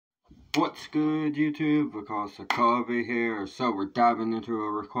What's good, YouTube? Because of Kobe here. So we're diving into a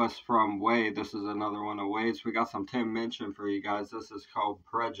request from Wade. This is another one of Wade's. We got some Tim Minchin for you guys. This is called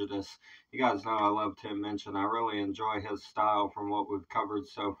Prejudice. You guys know I love Tim Minchin. I really enjoy his style from what we've covered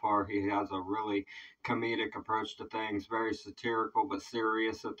so far. He has a really comedic approach to things, very satirical but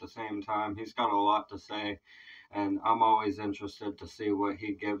serious at the same time. He's got a lot to say, and I'm always interested to see what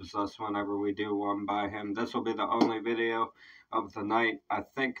he gives us whenever we do one by him. This will be the only video of the night. I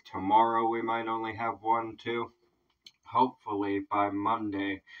think tomorrow we might only have one too. Hopefully by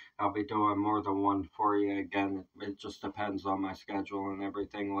Monday I'll be doing more than one for you again. It just depends on my schedule and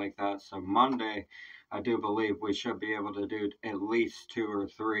everything like that. So Monday I do believe we should be able to do at least 2 or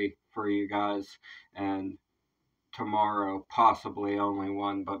 3 for you guys, and tomorrow possibly only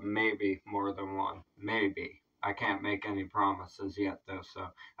one, but maybe more than one. Maybe. I can't make any promises yet, though, so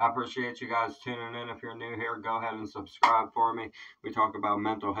I appreciate you guys tuning in. If you're new here, go ahead and subscribe for me. We talk about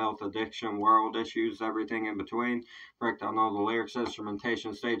mental health, addiction, world issues, everything in between. Break down all the lyrics,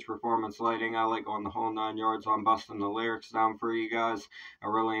 instrumentation, stage performance, lighting. I like going the whole 9 yards on busting the lyrics down for you guys. I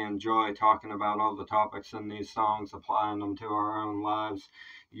really enjoy talking about all the topics in these songs, applying them to our own lives,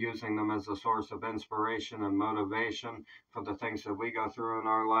 using them as a source of inspiration and motivation for the things that we go through in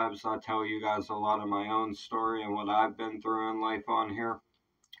our lives. I tell you guys a lot of my own story and what I've been through in life on here,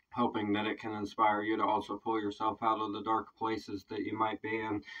 hoping that it can inspire you to also pull yourself out of the dark places that you might be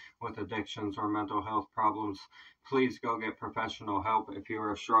in with addictions or mental health problems. Please go get professional help if you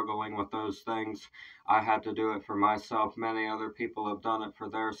are struggling with those things. I had to do it for myself. Many other people have done it for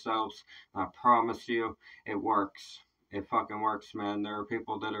themselves. I promise you, it works. It fucking works, man. There are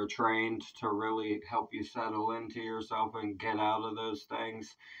people that are trained to really help you settle into yourself and get out of those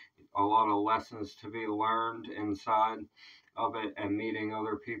things. A lot of lessons to be learned inside of it, and meeting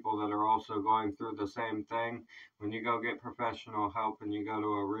other people that are also going through the same thing. When you go get professional help and you go to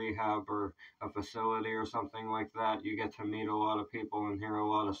a rehab or a facility or something like that, you get to meet a lot of people and hear a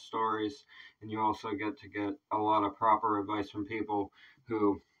lot of stories, and you also get to get a lot of proper advice from people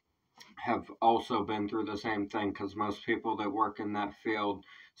who have also been through the same thing, because most people that work in that field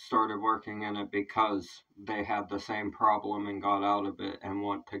started working in it because they had the same problem and got out of it and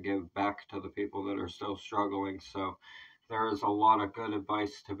want to give back to the people that are still struggling. So there is a lot of good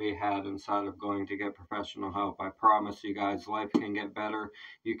advice to be had inside of going to get professional help. I promise you guys, life can get better.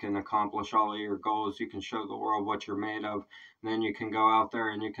 You can accomplish all of your goals. You can show the world what you're made of. And then you can go out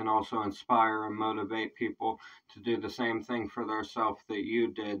there and you can also inspire and motivate people to do the same thing for themselves that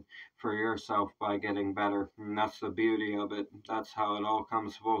you did for yourself by getting better. And that's the beauty of it. That's how it all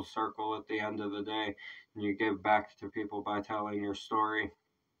comes full circle at the end of the day. And you give back to people by telling your story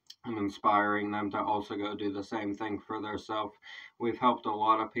and inspiring them to also go do the same thing for themselves. We've helped a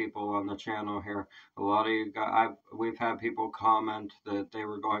lot of people on the channel here. A lot of you guys, we've had people comment that they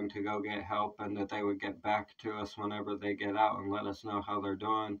were going to go get help and that they would get back to us whenever they get out and let us know how they're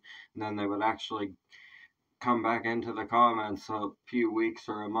doing. And then they would actually come back into the comments a few weeks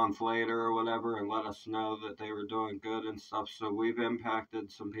or a month later or whatever and let us know that they were doing good and stuff. So we've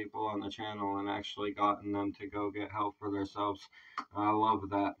impacted some people on the channel and actually gotten them to go get help for themselves. I love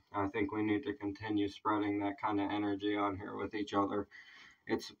that. I think we need to continue spreading that kind of energy on here with each other.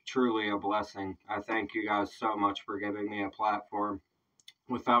 It's truly a blessing. I thank you guys so much for giving me a platform.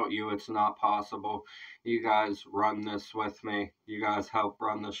 Without you, it's not possible. You guys run this with me. You guys help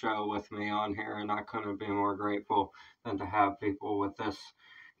run the show with me on here, and I couldn't be more grateful than to have people with this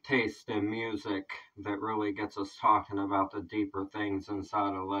taste in music that really gets us talking about the deeper things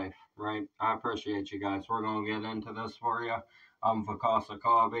inside of life, right? I appreciate you guys. We're going to get into this for you. I'm Vakasa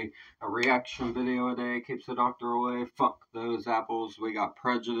Kabi. A reaction video a day keeps the doctor away. Fuck those apples. We got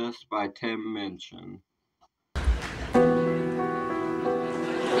Prejudice by Tim Minchin.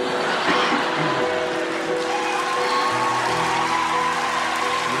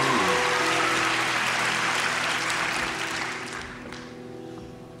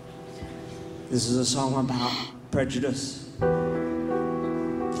 This is a song about prejudice and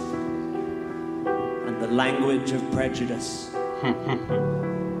the language of prejudice and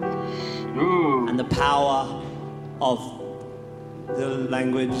the power of the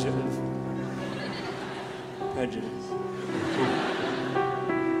language of prejudice.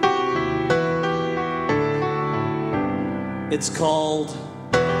 It's called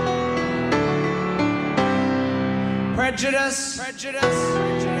Prejudice.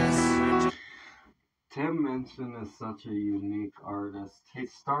 Tim Minchin is such a unique artist. He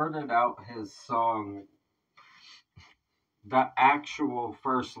started out his song, the actual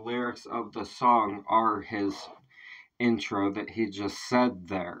first lyrics of the song are his intro that he just said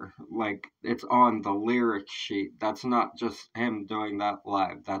there. Like, it's on the lyric sheet. That's not just him doing that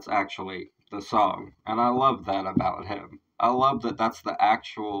live. That's actually the song. And I love that about him. I love that that's the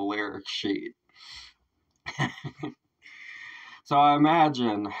actual lyric sheet. So I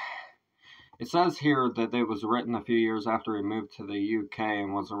imagine, it says here that it was written a few years after he moved to the UK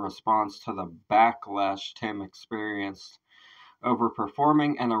and was a response to the backlash Tim experienced over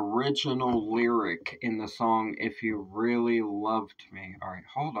performing an original lyric in the song If You Really Loved Me. Alright,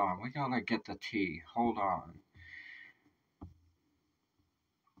 hold on. We gotta get the tea. Hold on.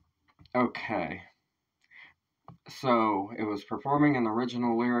 Okay. So, it was performing an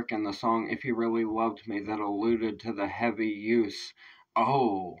original lyric in the song If You Really Loved Me that alluded to the heavy use.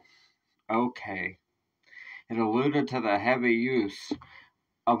 Oh, okay. It alluded to the heavy use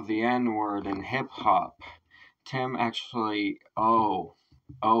of the N-word in hip-hop. Tim actually... Oh,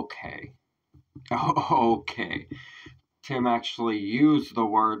 okay. Okay. Tim actually used the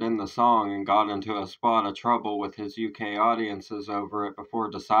word in the song and got into a spot of trouble with his UK audiences over it before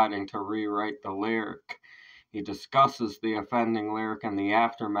deciding to rewrite the lyric. He discusses the offending lyric and the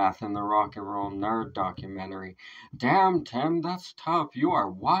aftermath in the Rock and Roll Nerd documentary. Damn, Tim, that's tough. You are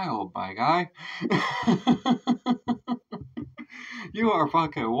wild, my guy. You are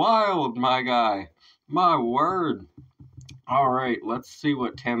fucking wild, my guy. My word. Alright, let's see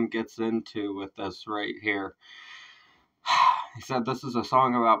what Tim gets into with this right here. He said this is a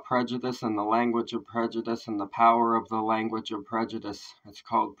song about prejudice and the language of prejudice and the power of the language of prejudice. It's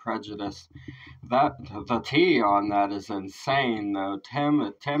called Prejudice. The T on that is insane, though.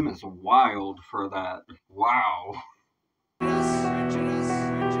 Tim is wild for that. Wow.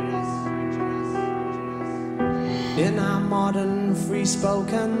 In our modern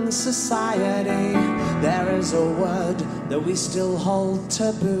free-spoken society, there is a word that we still hold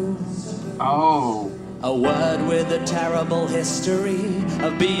taboo. Oh. A word with a terrible history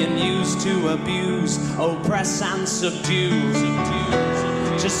of being used to abuse, oppress and subdue.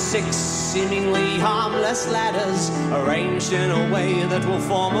 Just 6 seemingly harmless letters arranged in a way that will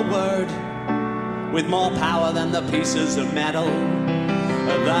form a word with more power than the pieces of metal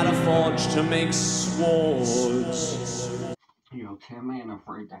that are forged to make swords. You know, Tim ain't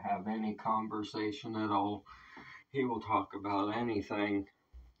afraid to have any conversation at all. He will talk about anything.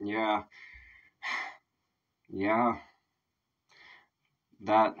 Yeah. Yeah.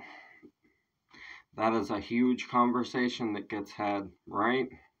 That is a huge conversation that gets had, right?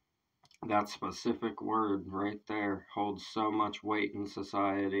 That specific word right there holds so much weight in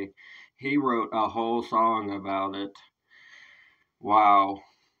society. He wrote a whole song about it. Wow.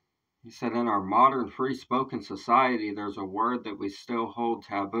 He said, in our modern free-spoken society, there's a word that we still hold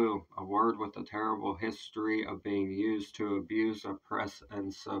taboo, a word with a terrible history of being used to abuse, oppress,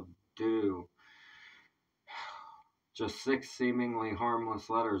 and subdue. Just 6 seemingly harmless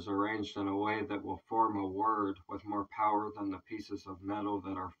letters arranged in a way that will form a word with more power than the pieces of metal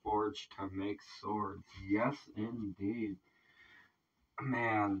that are forged to make swords. Yes, indeed.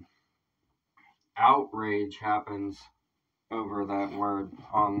 Man, outrage happens over that word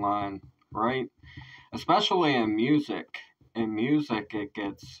online, right? Especially in music. In music, it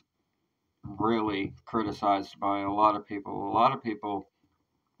gets really criticized by a lot of people. A lot of people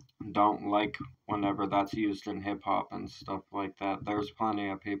don't like whenever that's used in hip-hop and stuff like that. There's plenty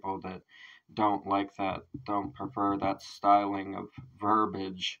of people that don't like that, don't prefer that styling of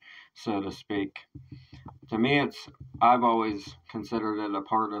verbiage, so to speak. To me, I've always considered it a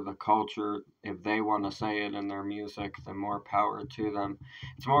part of the culture. If they want to say it in their music, then more power to them.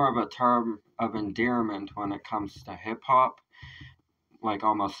 It's more of a term of endearment when it comes to hip-hop, like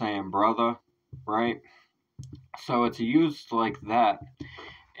almost saying brother, right? So it's used like that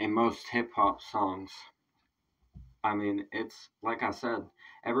in most hip-hop songs. I mean, it's, like I said,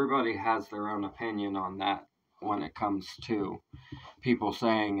 everybody has their own opinion on that when it comes to people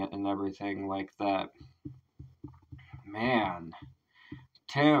saying it and everything like that. Man,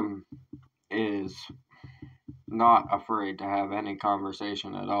 Tim is not afraid to have any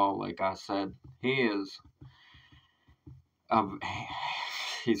conversation at all, like I said. He's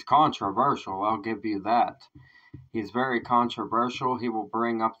controversial, I'll give you that. He's very controversial. He will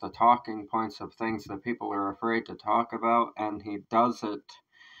bring up the talking points of things that people are afraid to talk about, and he does it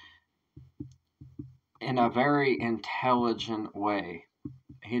in a very intelligent way.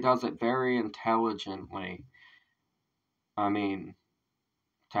 He does it very intelligently. I mean,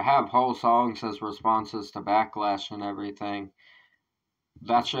 to have whole songs as responses to backlash and everything,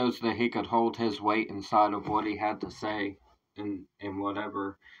 that shows that he could hold his weight inside of what he had to say and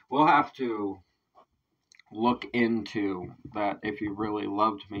whatever. We'll have to look into that If You Really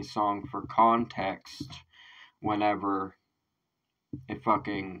Loved Me song for context whenever it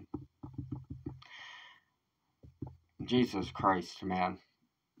fucking... Jesus Christ, man.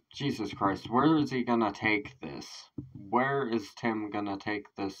 Jesus Christ, where is he gonna take this? Where is Tim gonna take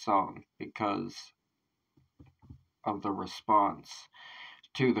this song? Because of the response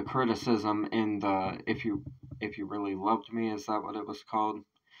to the criticism in the If You Really Loved Me, is that what it was called?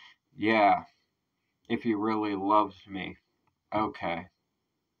 Yeah. If You Really Loved Me. Okay.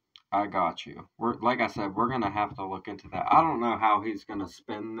 I got you. Like I said, we're gonna have to look into that. I don't know how he's gonna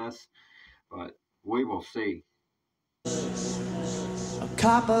spin this, but we will see. A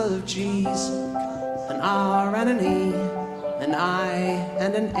couple of G's, an R and an E, an I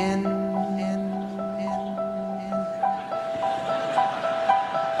and an N.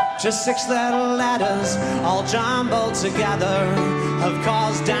 Just 6 little letters, all jumbled together, have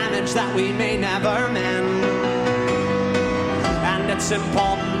caused damage that we may never mend. And it's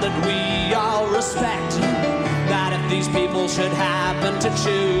important that we all respect that if these people should happen to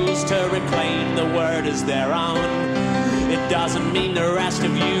choose to reclaim the word as their own, it doesn't mean the rest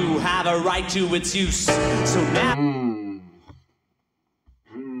of you have a right to its use. So now...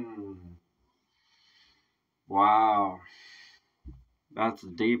 Wow. That's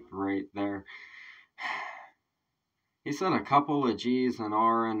deep right there. He said a couple of G's, an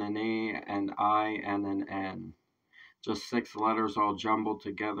R and an E, an I and an N. Just 6 letters all jumbled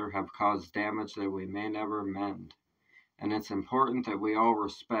together have caused damage that we may never mend. And it's important that we all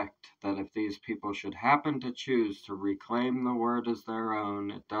respect that if these people should happen to choose to reclaim the word as their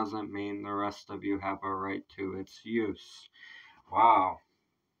own, it doesn't mean the rest of you have a right to its use. Wow.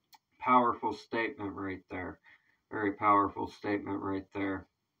 Powerful statement right there. Very powerful statement right there.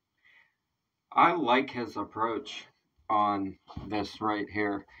 I like his approach on this right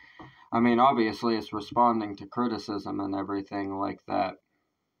here. I mean, obviously it's responding to criticism and everything like that.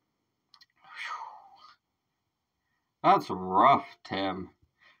 That's rough, Tim.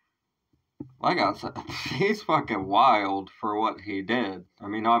 Like I said, he's fucking wild for what he did. I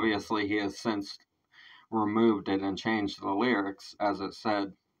mean, obviously he has since removed it and changed the lyrics, as it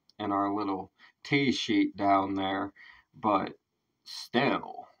said in our little T sheet down there. But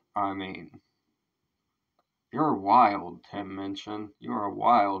still, I mean, you're wild, Tim Minchin. You are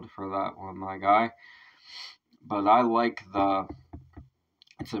wild for that one, my guy. But I like the...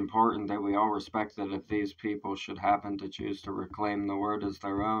 It's important that we all respect that if these people should happen to choose to reclaim the word as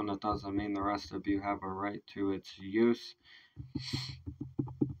their own, it doesn't mean the rest of you have a right to its use.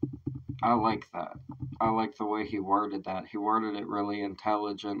 I like that. I like the way he worded that. He worded it really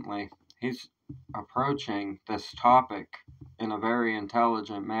intelligently. He's approaching this topic in a very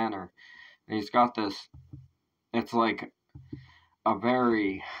intelligent manner. And he's got this... It's like a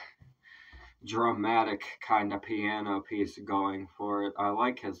very dramatic kind of piano piece going for it. I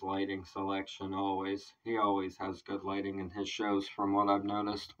like his lighting selection always. He always has good lighting in his shows from what I've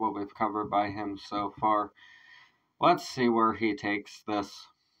noticed, what we've covered by him so far. Let's see where he takes this.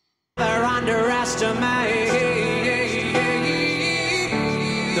 Never underestimate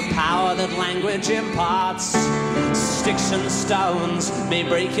the power that language imparts. Sticks and stones may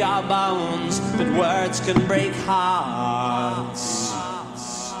break your bones, but words can break hearts.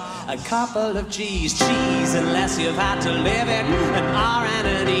 A couple of G's, unless you've had to live it. An R and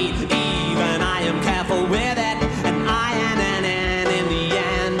an E, even I am careful with it. An I and an N, in the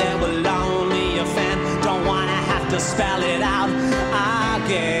end it will only offend. Don't wanna have to spell it out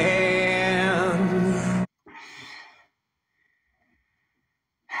again.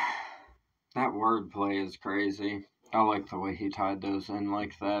 That wordplay is crazy. I like the way he tied those in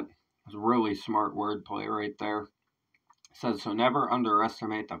like that. It's really smart wordplay right there. It says, so never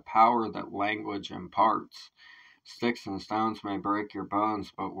underestimate the power that language imparts. Sticks and stones may break your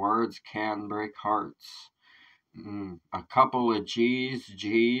bones, but words can break hearts. A couple of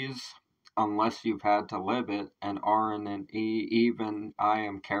G's, unless you've had to live it. An R and an E, even I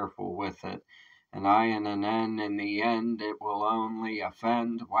am careful with it. An I and an N, in the end, it will only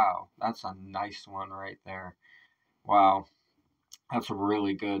offend. Wow, that's a nice one right there. Wow. That's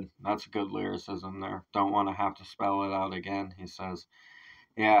really good. That's good lyricism there. Don't want to have to spell it out again, he says.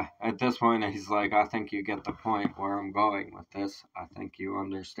 Yeah, at this point, he's like, I think you get the point where I'm going with this. I think you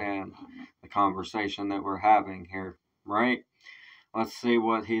understand the conversation that we're having here, right? Let's see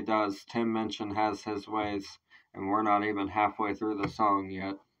what he does. Tim Minchin has his ways, and we're not even halfway through the song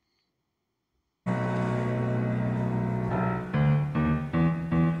yet.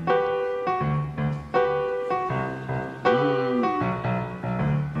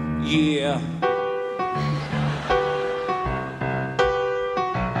 Yeah.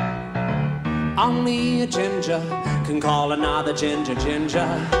 Only a ginger can call another ginger.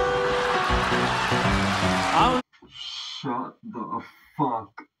 Shut the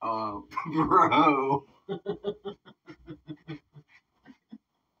fuck up, bro.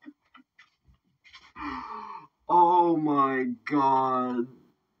 Oh my god.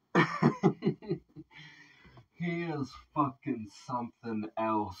 He is fucking something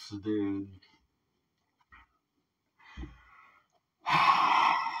else, dude.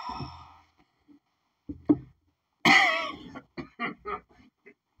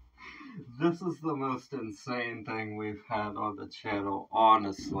 This is the most insane thing we've had on the channel,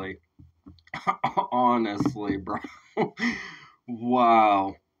 honestly. Honestly, bro.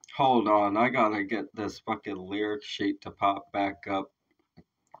 Wow. Hold on, I gotta get this fucking lyric sheet to pop back up.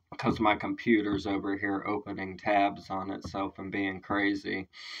 Because my computer's over here opening tabs on itself and being crazy.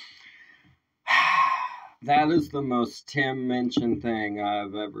 That is the most Tim Minchin thing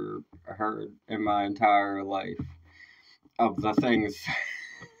I've ever heard in my entire life. Of the things.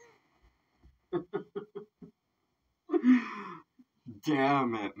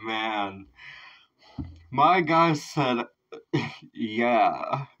 Damn it, man. My guy said,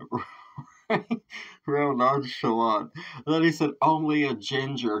 yeah. Real nonchalant. Then he said, only a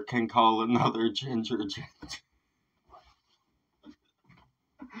ginger can call another ginger ginger.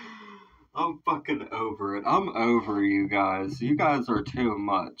 I'm fucking over it. I'm over you guys. You guys are too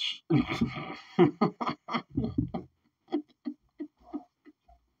much.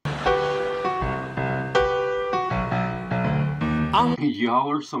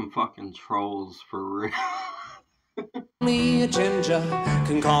 Y'all are some fucking trolls for real. Only a ginger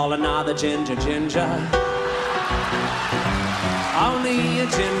can call another ginger ginger. Only a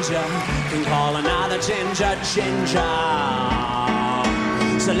ginger can call another ginger ginger.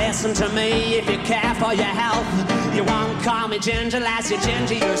 So listen to me if you care for your health. You won't call me ginger unless you're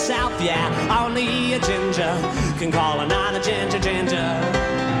ginger yourself, yeah. Only a ginger can call another ginger ginger. Yeah.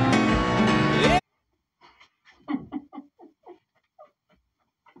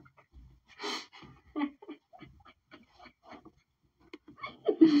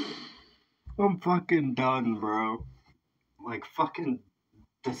 I'm fucking done, bro. Like, fucking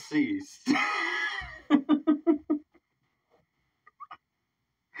deceased.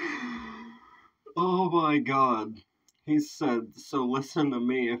 Oh my god. He said, so listen to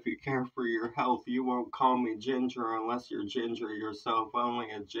me, if you care for your health, you won't call me ginger unless you're ginger yourself.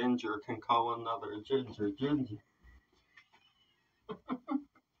 Only a ginger can call another ginger ginger.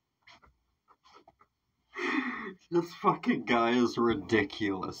 This fucking guy is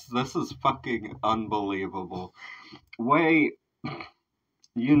ridiculous. This is fucking unbelievable. Wait,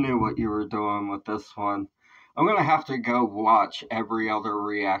 you knew what you were doing with this one. I'm gonna have to go watch every other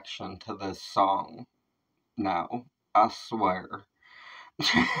reaction to this song now. I swear.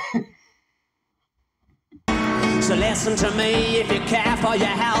 So listen to me if you care for your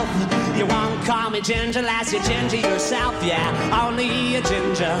health. You won't call me ginger unless you're ginger yourself, yeah. Only a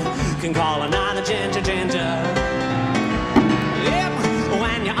ginger can call another ginger ginger. Yep,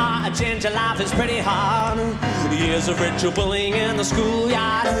 when you are a ginger, life is pretty hard. Years of ritual bullying in the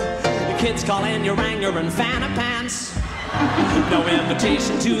schoolyard. The kids calling you Ranger and Fanny Pants. No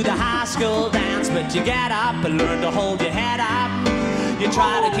invitation to the high school dance, but you get up and learn to hold your head up. You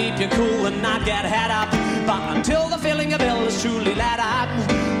try to keep you cool and not get head up, but until the feeling of ill is truly let up,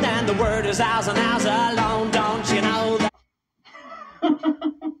 then the word is ours and ours alone. Don't you know that?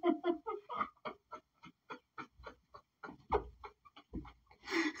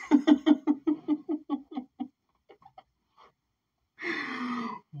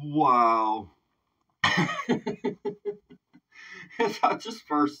 Wow.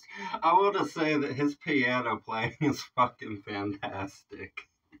 I want to say that his piano playing is fucking fantastic.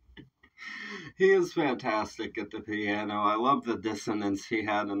 He is fantastic at the piano. I love the dissonance he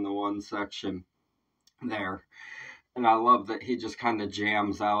had in the one section there. And I love that he just kind of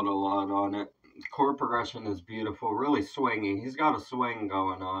jams out a lot on it. The chord progression is beautiful, really swingy. He's got a swing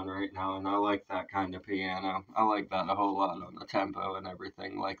going on right now, and I like that kind of piano. I like that a whole lot on the tempo and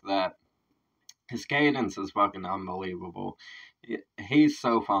everything like that. His cadence is fucking unbelievable. He's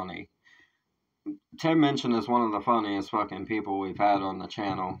so funny. Tim Minchin is one of the funniest fucking people we've had on the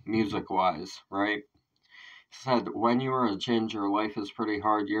channel, music-wise, right? He said, when you were a ginger, life is pretty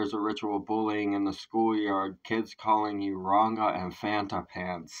hard. Years of ritual bullying in the schoolyard. Kids calling you Ranga and Fanta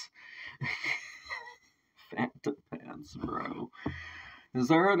Pants. Fanta Pants, bro. Is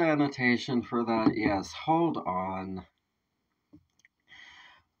there an annotation for that? Yes, hold on.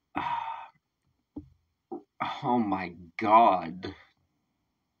 Oh my god.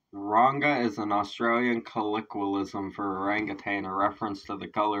 Ranga is an Australian colloquialism for orangutan, a reference to the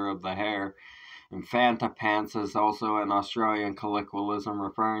color of the hair. And Fanta pants is also an Australian colloquialism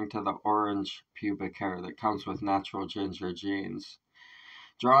referring to the orange pubic hair that comes with natural ginger genes,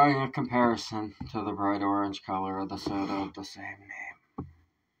 drawing a comparison to the bright orange color of the soda of the same name.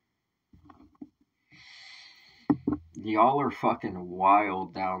 Y'all are fucking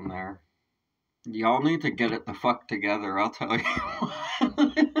wild down there. Y'all need to get it the fuck together, I'll tell you what.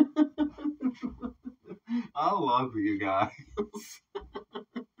 I love you guys.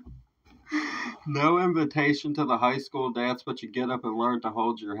 No invitation to the high school dance, but you get up and learn to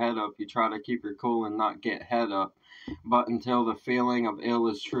hold your head up. You try to keep your cool and not get head up. But until the feeling of ill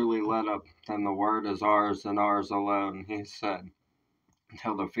is truly let up, then the word is ours and ours alone, he said.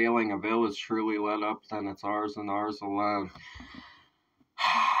 Until the feeling of ill is truly let up, then it's ours and ours alone.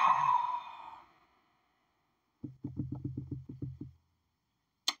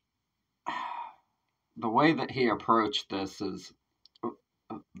 The way that he approached this is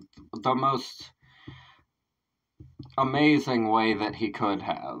the most amazing way that he could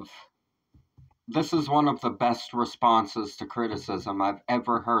have. This is one of the best responses to criticism I've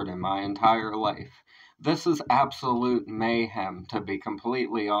ever heard in my entire life. This is absolute mayhem, to be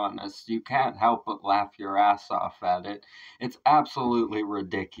completely honest. You can't help but laugh your ass off at it. It's absolutely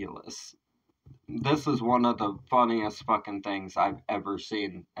ridiculous. This is one of the funniest fucking things I've ever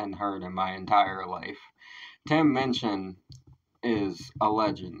seen and heard in my entire life. Tim Minchin is a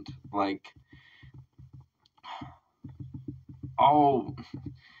legend. Like, all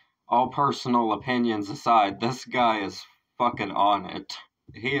personal opinions aside, this guy is fucking on it.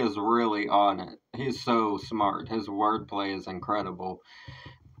 He is really on it. He's so smart. His wordplay is incredible.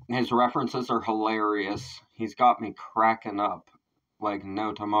 His references are hilarious. He's got me cracking up like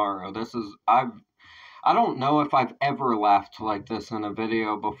no tomorrow. I don't know if I've ever laughed like this in a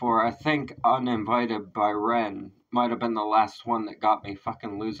video before. I think Uninvited by Ren might have been the last one that got me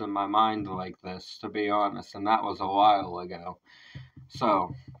fucking losing my mind like this, to be honest, and that was a while ago.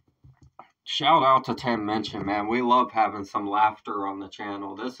 So, shout out to Tim Minchin, man. We love having some laughter on the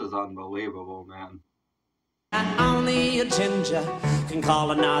channel. This is unbelievable, man. Only a ginger can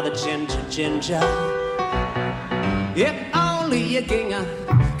call another ginger ginger. If only a ginger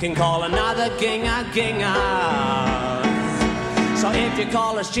can call another ginger ginger. So if you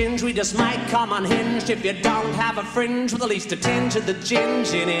call us ginger, we just might come unhinged. If you don't have a fringe with at least a tinge of the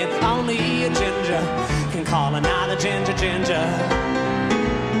ginger in it, only a ginger can call another ginger ginger.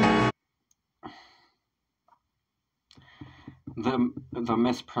 The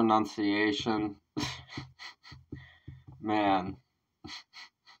mispronunciation, man.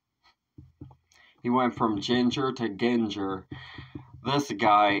 He went from ginger to ginger. This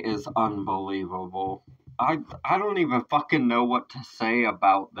guy is unbelievable. I don't even fucking know what to say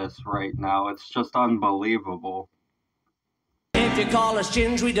about this right now. It's just unbelievable. If you call us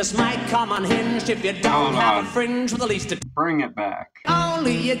ginger, we just might come unhinged. If you don't have a fringe with at least a... Bring it back.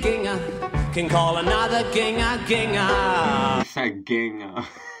 Only a ginger can call another ginger ginger. He said ginger.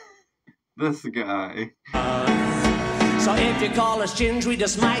 This guy. So if you call us ginger, we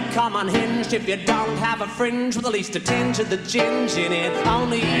just might come unhinged. If you don't have a fringe with at least a tinge of the ginger in it,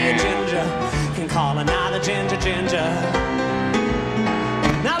 only a ginger can call another ginger ginger.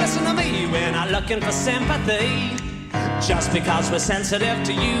 Now listen to me, we're not looking for sympathy. Just because we're sensitive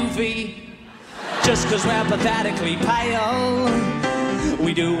to UV, just because we're pathetically pale,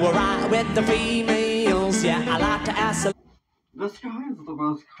 we do alright with the females. Yeah, I like to ask. This guy is the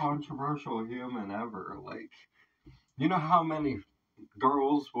most controversial human ever. Like, you know how many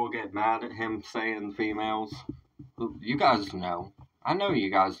girls will get mad at him saying females? You guys know. I know you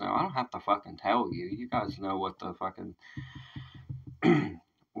guys know. I don't have to fucking tell you. You guys know what the fucking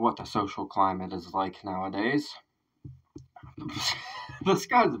what the social climate is like nowadays. This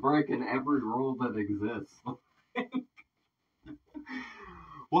guy's breaking every rule that exists.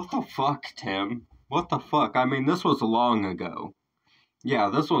 What the fuck, Tim? What the fuck? I mean, this was long ago. Yeah,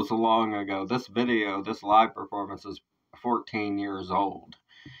 this was long ago. This video, this live performance is 14 years old.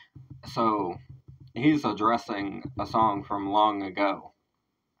 So, he's addressing a song from long ago.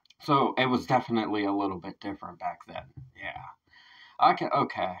 So, it was definitely a little bit different back then. Yeah.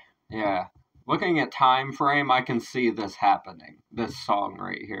 Okay. Yeah. Looking at time frame, I can see this happening. This song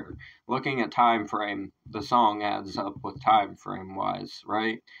right here. Looking at time frame, the song adds up with time frame wise,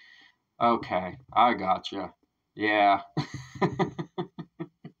 right? Okay, I gotcha. Yeah.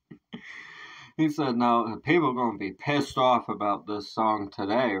 He said, no, people are going to be pissed off about this song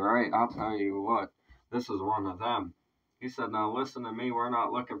today, right? I'll tell you what, this is one of them. He said, now listen to me, we're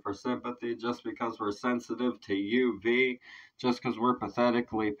not looking for sympathy just because we're sensitive to UV, just because we're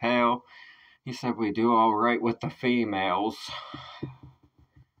pathetically pale. He said, we do all right with the females.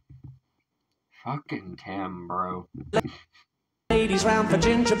 Fucking Tim, bro. Ladies round for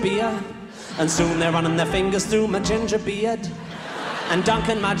ginger beer, and soon they're running their fingers through my ginger beard and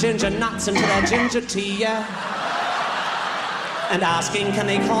dunking my ginger nuts into their ginger tea, yeah. And asking, can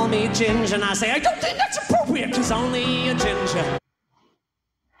they call me Ginger? And I say, I don't think that's appropriate, 'cause only a ginger.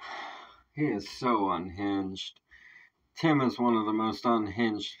 He is so unhinged. Tim is one of the most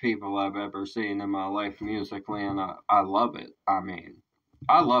unhinged people I've ever seen in my life musically, and I love it. I mean,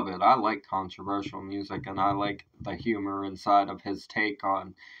 I love it. I like controversial music, and I like the humor inside of his take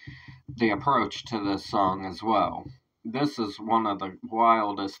on the approach to this song as well. This is one of the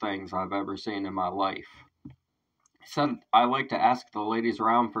wildest things I've ever seen in my life. He said, I like to ask the ladies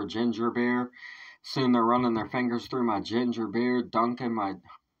around for ginger beer. Soon they're running their fingers through my ginger beer, dunking my...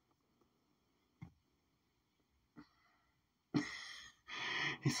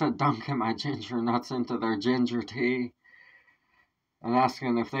 He said, dunking my ginger nuts into their ginger tea and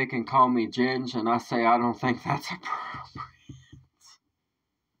asking if they can call me Ginge, and I say, I don't think that's appropriate.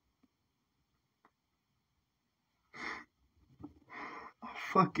 I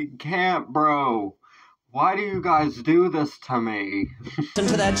fucking can't, bro. Why do you guys do this to me?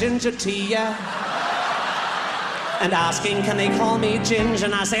 Into their ginger tea, yeah. And asking, can they call me Ginger?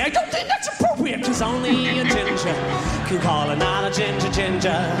 And I say, I don't think that's appropriate, 'cause only a ginger can call another ginger ginger.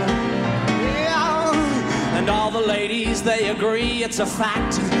 Yeah. And all the ladies, they agree it's a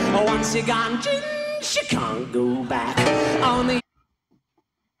fact. Once you're gone ginger, you can't go back. Only...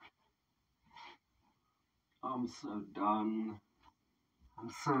 I'm so done. I'm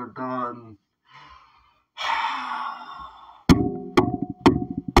so done.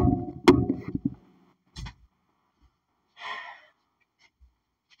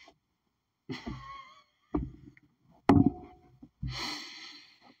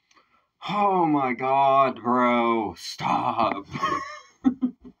 Oh my god, bro. Stop.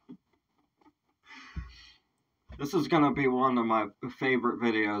 This is gonna be one of my favorite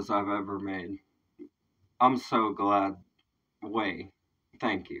videos I've ever made. I'm so glad. Wait.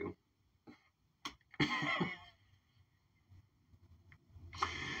 Thank you.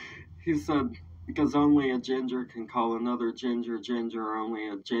 He said, because only a ginger can call another ginger ginger, only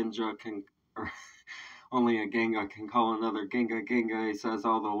a ginger can... Only a ginga can call another ginga ginga. He says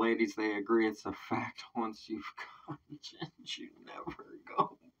all the ladies, they agree it's a fact. Once you've gone ginge, you never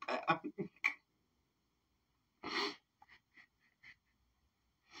go back.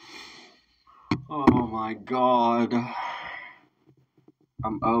 Oh my god.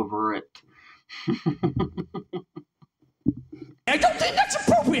 I'm over it. I don't think that's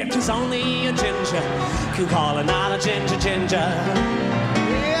appropriate, 'cause only a ginger can call another ginger ginger.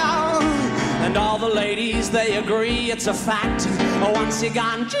 Yeah. And all the ladies, they agree it's a fact. Once you're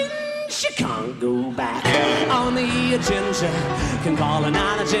gone ginger, you can't go back. Only a ginger can call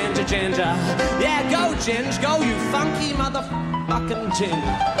another ginger ginger. Yeah, go Ginge, go you funky motherfucking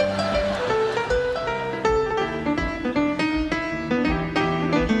ginger.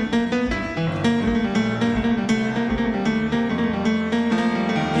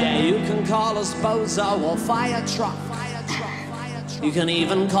 Call us bozo or fire truck. You can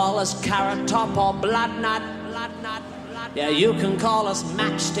even call us carrot top or blood nut. Yeah, you can call us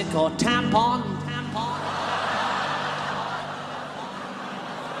matchstick or tampon.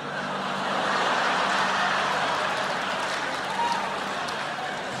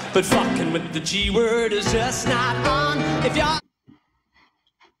 But fucking with the G word is just not on. If you're...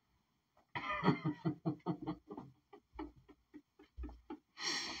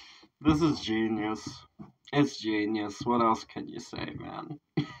 This is genius. It's genius. What else can you say, man?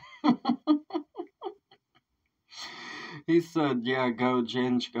 He said, yeah, go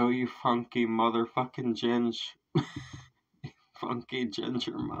Ginge, go you funky motherfucking Ginge. Funky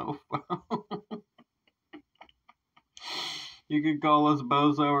ginger mofo. You could call us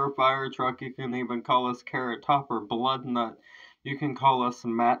bozo or fire truck. You can even call us carrot top or blood nut. You can call us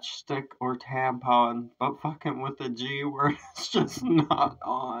matchstick or tampon, but fucking with the G word, it's just not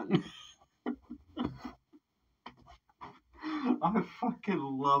on. I fucking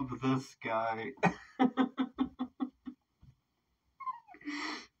love this guy.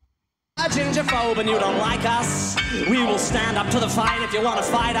 A gingerphobe and you don't like us, we will stand up to the fight if you want to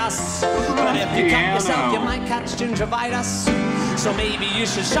fight us. But if you cut yourself, you might catch gingivitis. So maybe you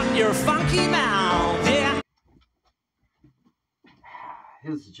should shut your funky mouth, yeah.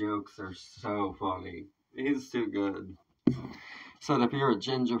 His jokes are so funny. He's too good. Said if you're a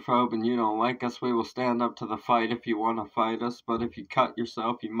gingerphobe and you don't like us, we will stand up to the fight if you want to fight us. But if you cut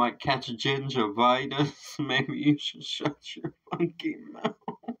yourself, you might catch gingivitis. Maybe you should shut your funky mouth.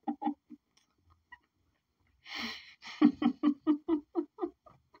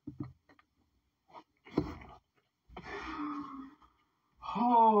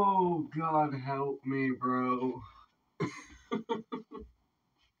 Oh, God help me, bro.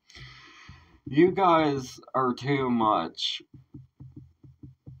 You guys are too much.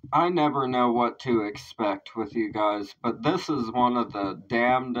 I never know what to expect with you guys, but this is one of the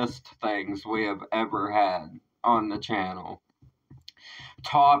damnedest things we have ever had on the channel.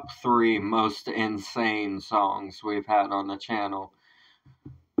 Top 3 most insane songs we've had on the channel.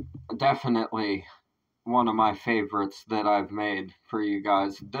 Definitely one of my favorites that I've made for you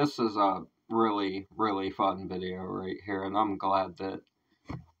guys. This is a really, really fun video right here, and I'm glad that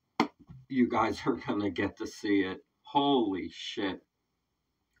you guys are gonna get to see it. Holy shit.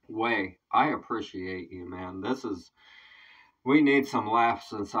 Way, I appreciate you, man. We need some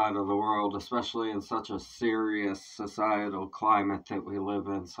laughs inside of the world, especially in such a serious societal climate that we live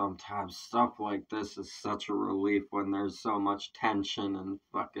in sometimes. Stuff like this is such a relief when there's so much tension and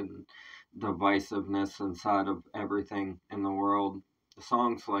fucking divisiveness inside of everything in the world.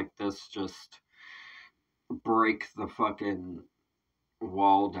 Songs like this just break the fucking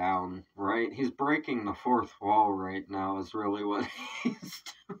wall down, right? He's breaking the fourth wall right now is really what he's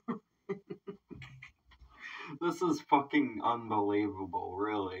doing. This is fucking unbelievable,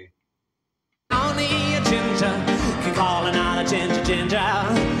 really. Only a ginger can call another ginger.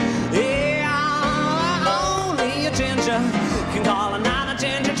 Yeah, only a ginger can call another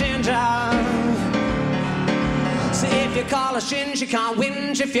ginger. So if you call a shinge, you can't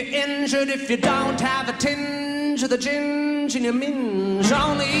whinge if you're injured. If you don't have a tinge of the ginge in your minge,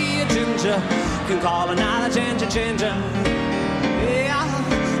 only a ginger can call another ginger. Yeah,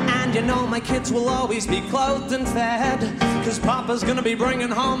 and you know my kids will always be clothed and fed, 'cause Papa's gonna be bringing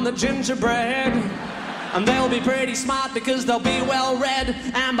home the gingerbread. And they'll be pretty smart because they'll be well read.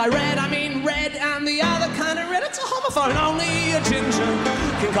 And by red, I mean red and the other kind of red. It's a homophone. Only a ginger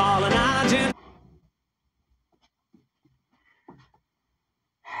can call another ginger.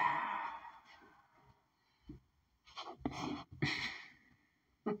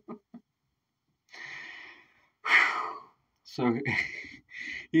 So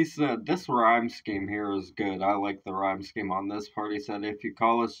he said, this rhyme scheme here is good. I like the rhyme scheme on this part. He said, if you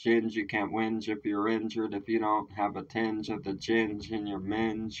call us ginge, you can't whinge if you're injured. If you don't have a tinge of the ginge in your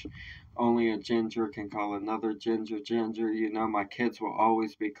minge, only a ginger can call another ginger. You know my kids will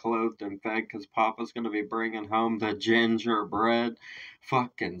always be clothed and fed, 'cause Papa's going to be bringing home the gingerbread.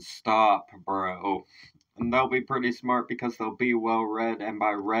 Fucking stop, bro. And they'll be pretty smart because they'll be well read, and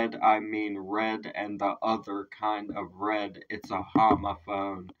by red I mean red and the other kind of red. It's a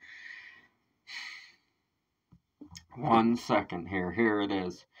homophone. 1 second here. Here it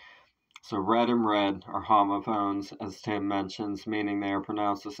is. So red and red are homophones, as Tim mentions, meaning they are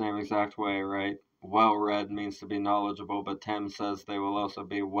pronounced the same exact way, right? Well-read means to be knowledgeable, but Tim says they will also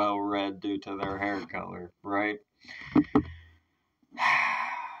be well-read due to their hair color, right?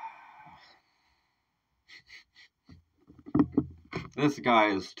 This guy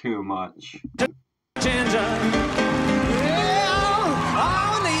is too much. Ginger.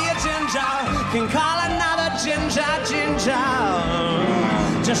 Yeah, only a ginger can call another ginger.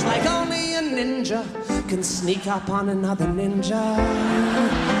 Just like only a ninja can sneak up on another ninja.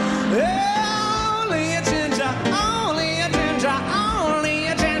 Yeah, only a ginger, only a ginger, only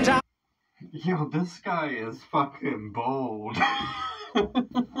a ginger. Yo, this guy is fucking bold.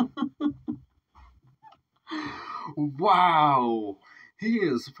 Wow, he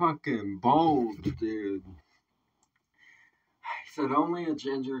is fucking bold, dude. He said only a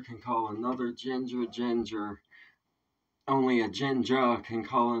ginger can call another ginger. Only a ginger can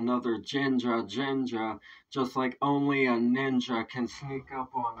call another ginger. Just like only a ninja can sneak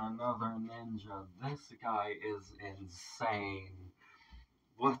up on another ninja. This guy is insane.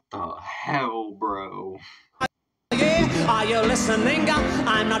 What the hell, bro? Are you listening?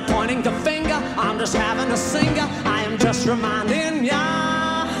 I'm not pointing the finger, I'm just having a singer. I am just reminding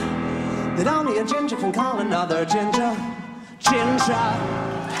ya that only a ginger can call another ginger.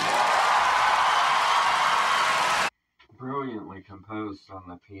 Brilliantly composed on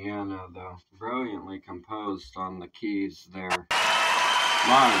the piano, though. Brilliantly composed on the keys there.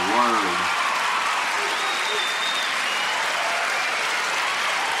 My word.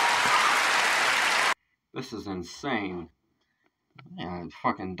 This is insane. Yeah,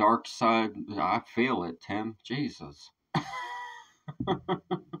 fucking dark side. I feel it, Tim. Jesus.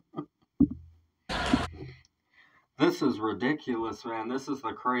 This is ridiculous, man. This is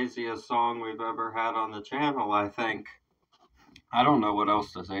the craziest song we've ever had on the channel, I think. I don't know what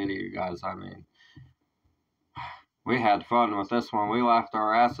else to say to you guys. I mean, we had fun with this one. We laughed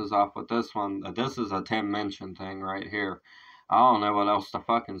our asses off with this one. This is a Tim Minchin thing right here. I don't know what else to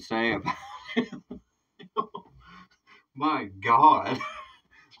fucking say about it. My God.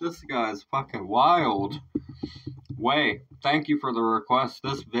 This guy's fucking wild. Way, thank you for the request.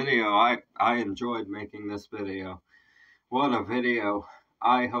 This video, I enjoyed making this video. What a video.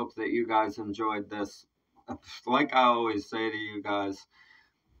 I hope that you guys enjoyed this. Like I always say to you guys,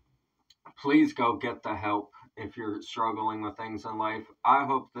 please go get the help if you're struggling with things in life. I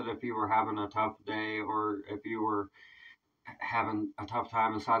hope that if you were having a tough day, or if you were having a tough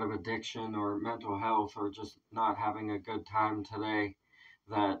time inside of addiction or mental health, or just not having a good time today,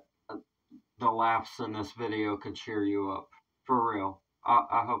 that the laughs in this video could cheer you up. For real.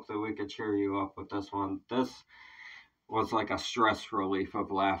 I hope that we could cheer you up with this one. This was like a stress relief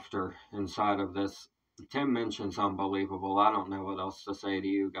of laughter inside of this. Tim Minchin's unbelievable. I don't know what else to say to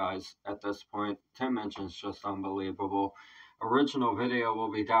you guys at this point. Tim Minchin's just unbelievable. Original video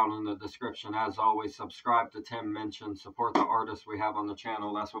will be down in the description. As always, subscribe to Tim Minchin. Support the artists we have on the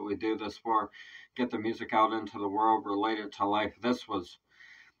channel. That's what we do this for. Get the music out into the world, relate it to life. This was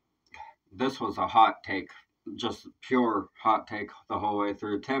a hot take. Just pure hot take the whole way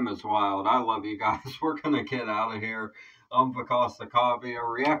through. Tim is wild. I love you guys. We're going to get out of here. Because the coffee, a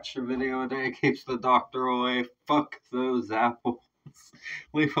reaction video a day keeps the doctor away. Fuck those apples.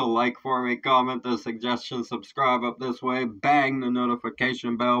 Leave a like for me, comment the suggestion, subscribe up this way, bang the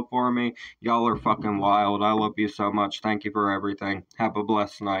notification bell for me. Y'all are fucking wild. I love you so much. Thank you for everything. Have a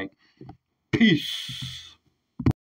blessed night. Peace.